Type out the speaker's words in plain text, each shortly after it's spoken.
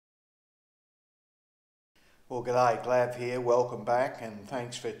Well, g'day, Glav here, welcome back and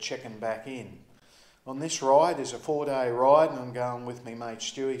thanks for checking back in. On this ride is a 4-day ride and I'm going with my mate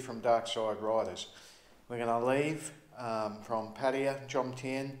Stewie from Dark Side Riders. We're going to leave from Pattaya,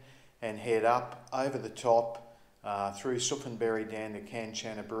 Jomtien and head up over the top through Suphanberry down to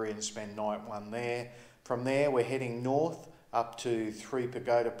Kanchanaburi and spend night one there. From there we're heading north up to 3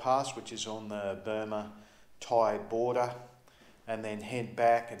 Pagoda Pass, which is on the Burma-Thai border, and then head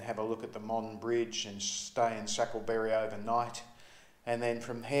back and have a look at the Mon Bridge and stay in Suckleberry overnight. And then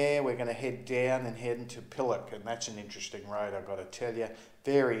from here we're going to head down and head into Pilok, and that's an interesting road, I've got to tell you.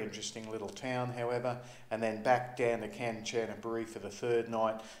 Very interesting little town, however. And then back down to Kanchanaburi for the third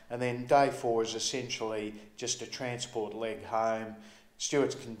night. And then day 4 is essentially just a transport leg home.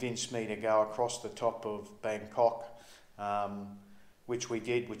 Stuart's convinced me to go across the top of Bangkok, which we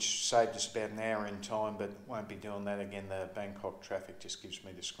did, which saved us about an hour in time, but won't be doing that again. The Bangkok traffic just gives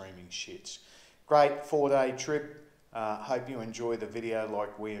me the screaming shits. Great 4-day trip. Hope you enjoy the video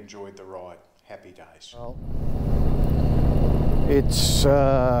like we enjoyed the ride. Happy days. Well, it's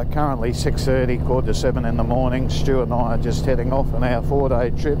currently 6:30, 6:45 in the morning. Stuart and I are just heading off on our 4-day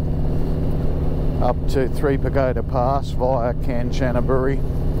trip up to 3 Pagoda Pass via Kanchanaburi.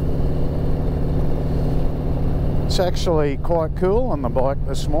 It's actually quite cool on the bike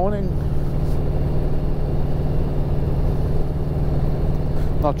this morning.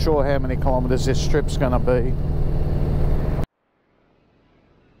 Not sure how many kilometres this trip's going to be.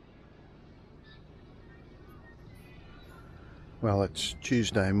 Well, it's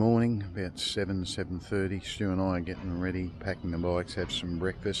Tuesday morning, about 7:30. Stu and I are getting ready, packing the bikes, have some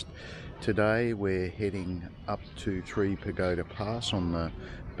breakfast. Today we're heading up to 3 Pagoda Pass on the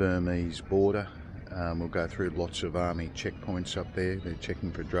Burmese border. We'll go through lots of army checkpoints up there. They're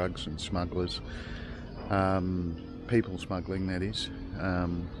checking for drugs and smugglers, people smuggling that is.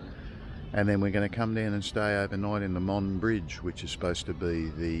 And then we're going to come down and stay overnight in the Mon Bridge, which is supposed to be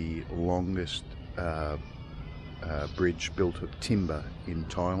the longest bridge built of timber in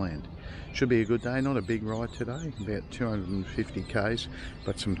Thailand. Should be a good day, not a big ride today, about 250 k's,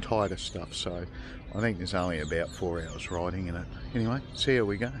 but some tighter stuff, so I think there's only about 4 hours riding in it. Anyway, see how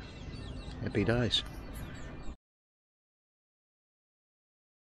we go. Happy days.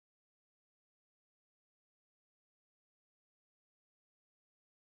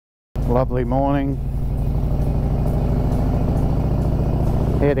 Lovely morning.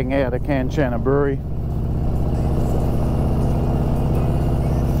 Heading out of Kanchanaburi.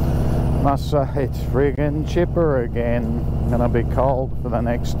 Must say it's friggin' chipper again. Gonna be cold for the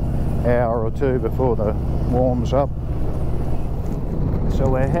next hour or two before the warms up. So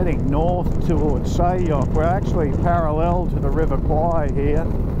we're heading north towards Sayok. We're actually parallel to the River Kwai here.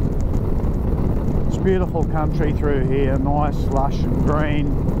 It's beautiful country through here, nice, lush and green.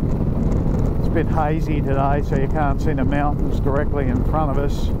 It's a bit hazy today, so you can't see the mountains directly in front of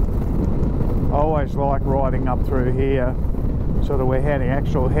us. I always like riding up through here. Sort of we're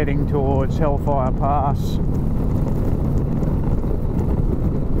heading towards Hellfire Pass.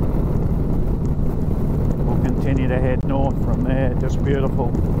 Continue to head north from there. Just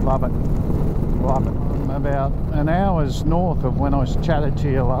beautiful. Love it. Love it. I'm about an hour's north of when I chatted to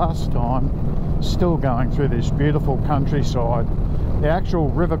you last time. Still going through this beautiful countryside. The actual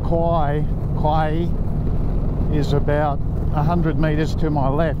River Kwai is about 100 metres to my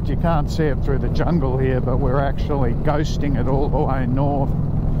left. You can't see it through the jungle here, but we're actually ghosting it all the way north.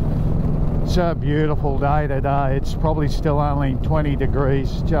 It's a beautiful day today. It's probably still only 20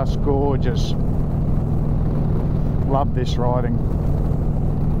 degrees. Just gorgeous. Love this riding.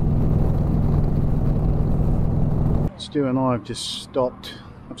 Stu and I have just stopped.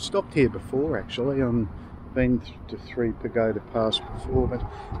 I've stopped here before actually. I've been to 3 Pagoda Pass before, but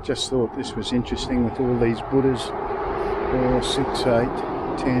just thought this was interesting with all these Buddhas. 4, 6,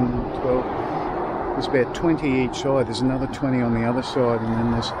 8, 10, 12. There's about 20 each side. There's another 20 on the other side, and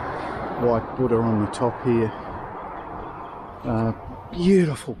then there's white Buddha on the top here.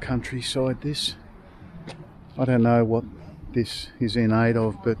 Beautiful countryside this. I don't know what this is in aid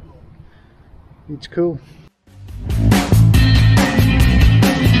of, but it's cool.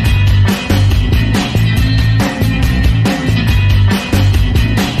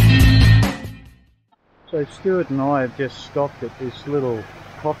 So Stuart and I have just stopped at this little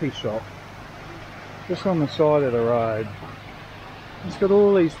coffee shop just on the side of the road. It's got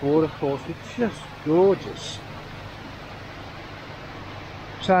all these waterfalls. It's just gorgeous.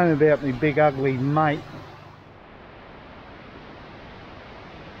 Same about me big ugly mate.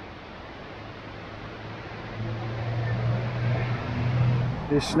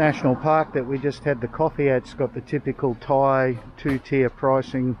 This national park that we just had the coffee at's got the typical Thai 2-tier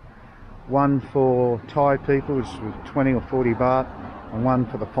pricing One for Thai people, which was 20 or 40 baht, and one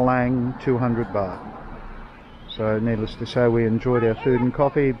for the Phalang, 200 baht. So needless to say, we enjoyed our food and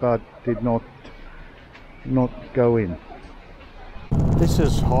coffee, but did not go in. This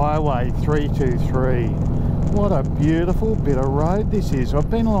is Highway 323. What a beautiful bit of road this is. I've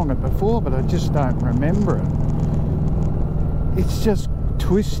been along it before, but I just don't remember it. It's just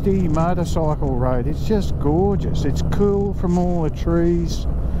twisty motorcycle road. It's just gorgeous. It's cool from all the trees.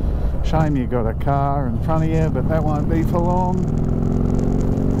 Shame you got a car in front of you, but that won't be for long.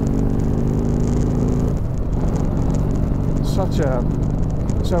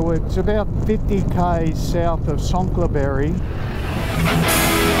 So it's about 50 k's south of Sonklaberry.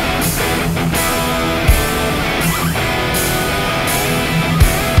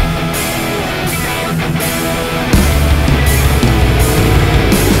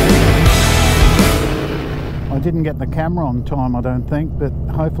 I didn't get the camera on time, I don't think, but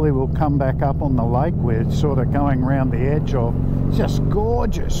hopefully we'll come back up on the lake. We're sort of going around the edge of. It's just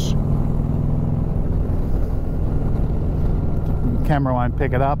gorgeous. The camera won't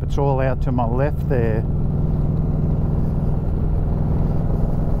pick it up, it's all out to my left there.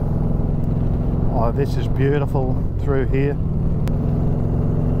 Oh, this is beautiful through here.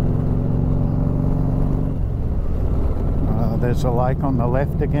 There's a lake on the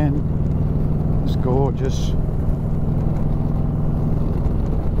left again. It's gorgeous.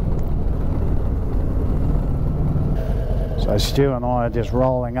 So Stu and I are just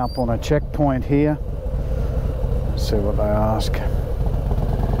rolling up on a checkpoint here. Let's see what they ask.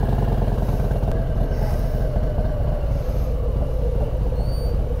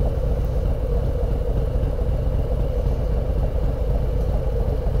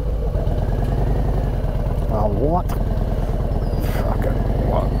 Oh, what? Fucking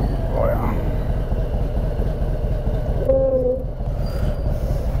what? Oh, yeah.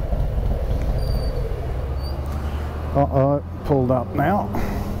 Uh-oh, pulled up now.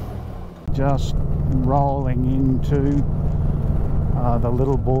 Just rolling into the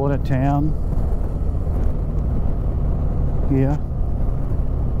little border town here.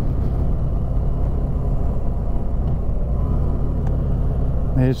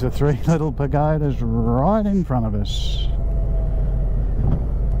 There's the three little pagodas right in front of us.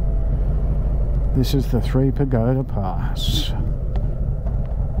 This is the Three Pagoda Pass.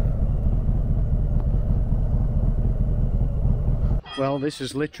 Well, this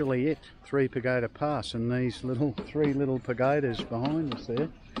is literally it, Three Pagoda Pass, and these three little pagodas behind us there,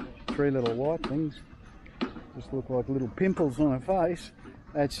 three little white things, just look like little pimples on her face.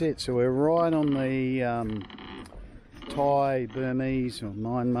 That's it. So we're right on the Thai, Burmese or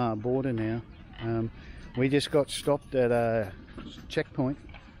Myanmar border now. We just got stopped at a checkpoint.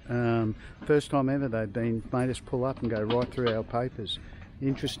 First time ever they've made us pull up and go right through our papers.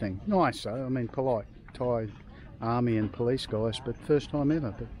 Interesting, nice though. I mean, polite Thai army and police guys, but first time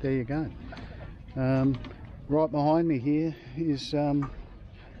ever. But there you go. Right behind me here is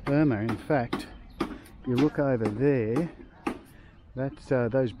Burma. In fact, if you look over there, that's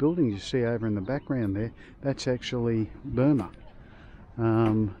those buildings you see over in the background there, that's actually Burma,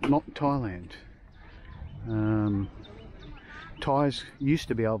 not Thailand. Thais used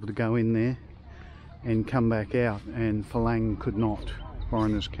to be able to go in there and come back out, and Phalang could not,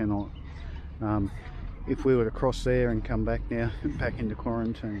 foreigners cannot. If we were to cross there and come back now, back into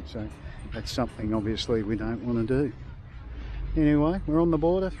quarantine, so that's something obviously we don't want to do. Anyway, we're on the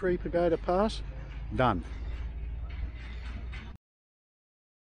border, Three Pagoda Pass, done.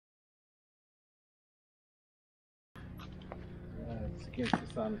 It's against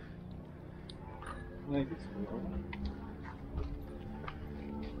the sun. Maybe it's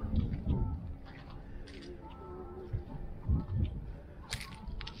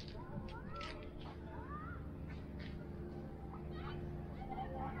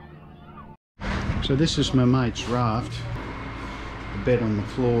So this is my mate's raft, a bed on the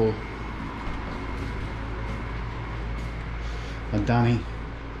floor, a dunny,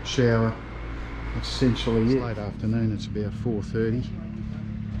 shower. That's essentially it. It's late afternoon, it's about 4:30,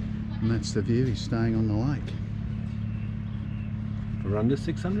 and that's the view. He's staying on the lake. for under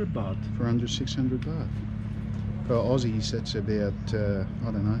 600 baht. For under 600 baht. For Aussies, that's about,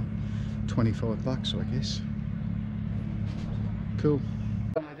 I don't know, 25 bucks, I guess. Cool.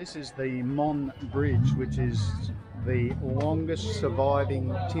 This is the Mon Bridge, which is the longest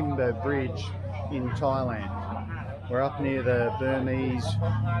surviving timber bridge in Thailand. We're up near the Burmese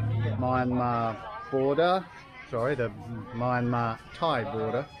Myanmar border, sorry, the Myanmar Thai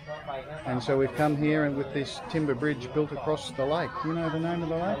border, and so we've come here and with this timber bridge built across the lake. You know the name of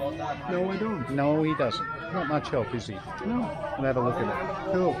the lake? No, I don't. No, he doesn't. Not much help, is he? No. We'll have a look at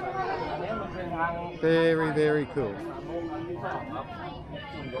it. Cool. Very, very cool.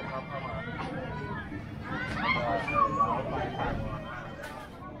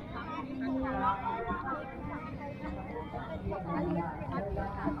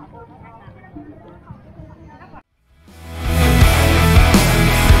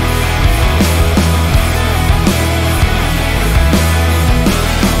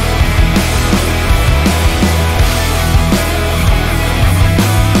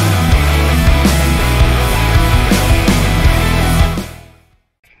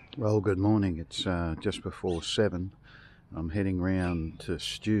 Well, good morning. It's just before 7. I'm heading round to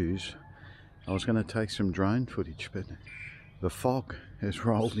Stew's. I was going to take some drone footage, but the fog has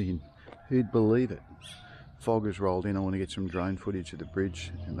rolled in. Who'd believe it? Fog has rolled in. I want to get some drone footage of the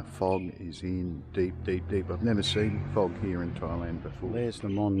bridge, and the fog is in deep, deep, deep. I've never seen fog here in Thailand before. There's the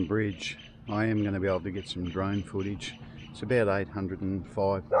Mon Bridge. I am going to be able to get some drone footage. It's about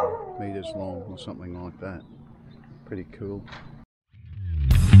 805 metres long or something like that. Pretty cool.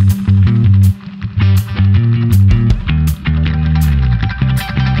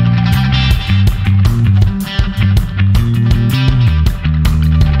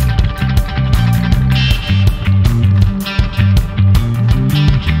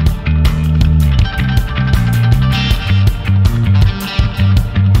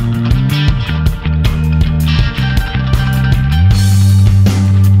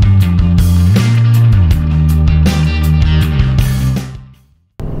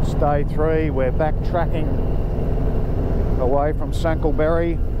 Day 3, we're backtracking away from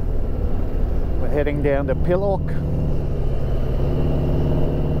Kanchanaburi. We're heading down to Pilok.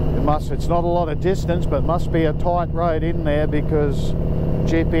 It's not a lot of distance, but must be a tight road in there because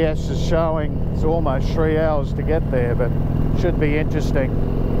GPS is showing it's almost 3 hours to get there, but should be interesting.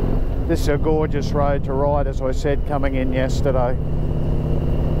 This is a gorgeous road to ride, as I said, coming in yesterday.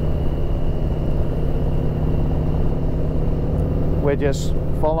 We're just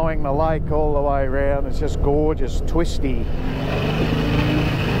following the lake all the way around. It's just gorgeous, twisty.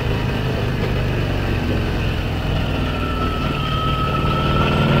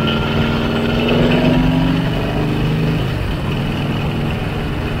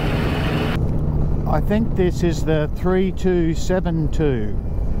 I think this is the 3272.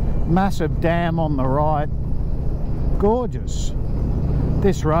 Massive dam on the right. Gorgeous.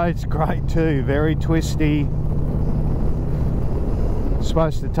 This road's great too, very twisty.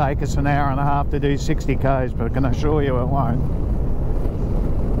 Supposed to take us an hour and a half to do 60 k's, but I can assure you it won't.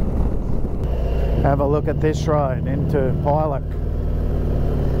 Have a look at this road into Pilok.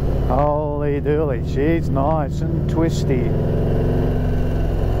 Holy dooly, she's nice and twisty.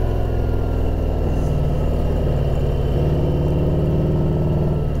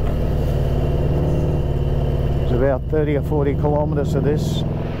 It's about 30 or 40 kilometres of this.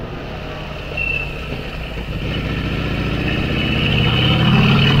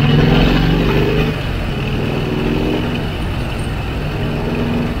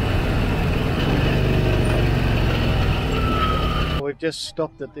 Just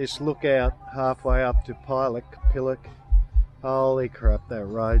stopped at this lookout halfway up to Pilok. Holy crap, that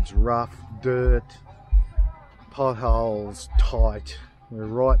road's rough, dirt, potholes, tight. We're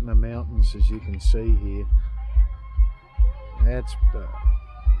right in the mountains, as you can see here. That's bad.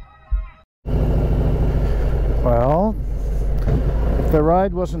 Well, if the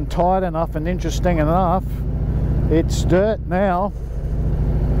road wasn't tight enough and interesting enough, it's dirt now.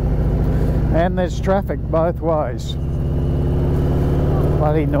 And there's traffic both ways.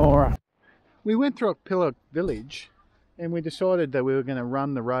 Bloody Nora. We went through Pilok village and we decided that we were going to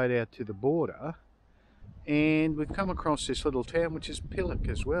run the road out to the border, and we've come across this little town which is Pilok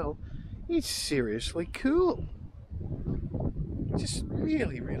as well. It's seriously cool. Just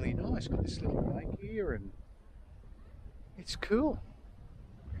really, really nice. Got this little lake here and it's cool.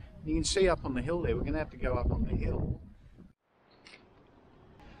 You can see up on the hill there. We're going to have to go up on the hill.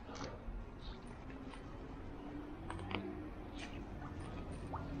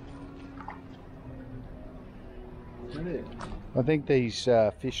 I think these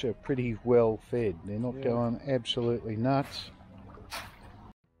fish are pretty well fed. They're not going absolutely nuts.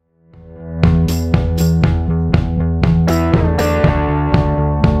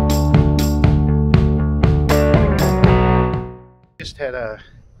 Just had a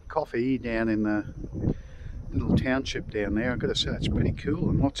coffee down in the little township down there. I've got to say it's pretty cool,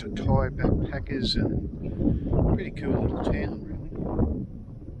 and lots of Thai backpackers, and pretty cool little town really.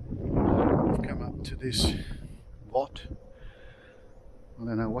 We've come up to this lot. I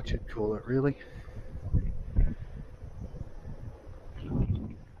don't know what you'd call it really.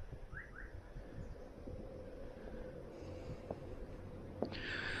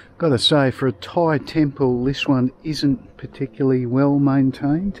 Gotta say, for a Thai temple, this one isn't particularly well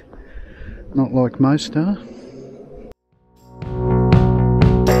maintained. Not like most are.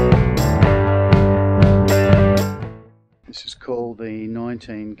 This is called the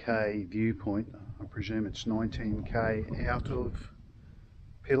 19k viewpoint. I presume it's 19k out of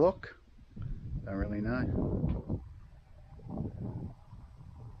Pilok. Don't really know.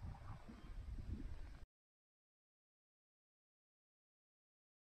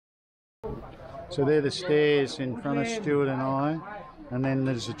 So they're the stairs in front of Stuart and I, and then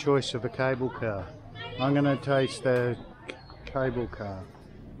there's a choice of a cable car. I'm going to taste the cable car.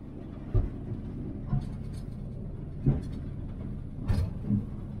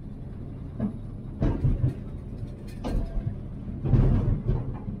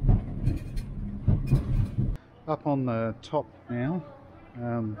 Up on the top now.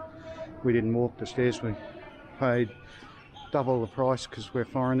 We didn't walk the stairs, we paid double the price because we're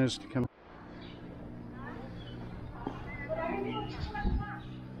foreigners to come.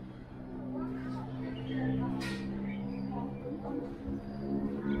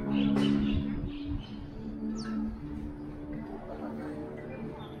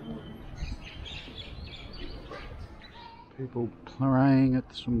 People praying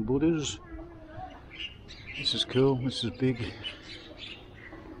at some Buddhas. This is cool, this is big.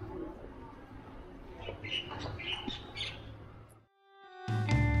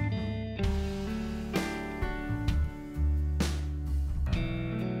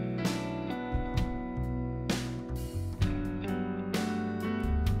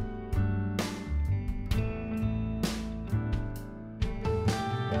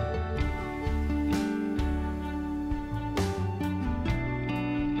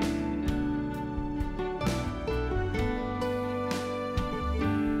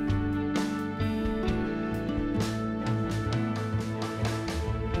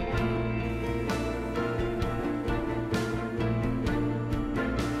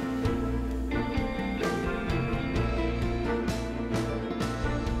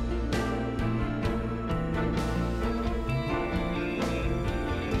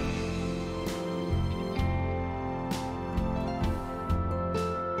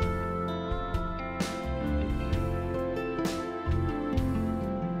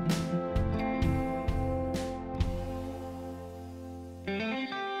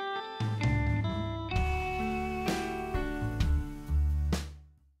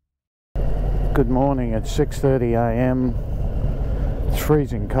 Good morning, it's 6:30 a.m. It's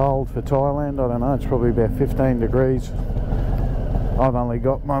freezing cold for Thailand. I don't know, it's probably about 15 degrees. I've only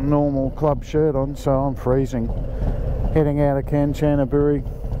got my normal club shirt on, so I'm freezing. Heading out of Kanchanaburi,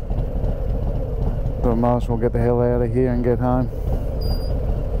 but I might as well get the hell out of here and get home.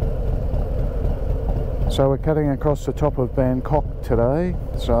 So we're cutting across the top of Bangkok today,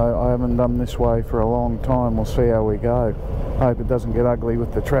 so I haven't done this way for a long time. We'll see how we go. Hope it doesn't get ugly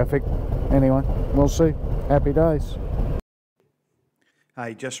with the traffic. Anyway, we'll see. Happy days.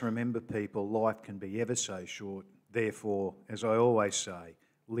 Hey, just remember people, life can be ever so short. Therefore, as I always say,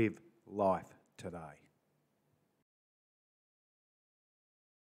 live life today.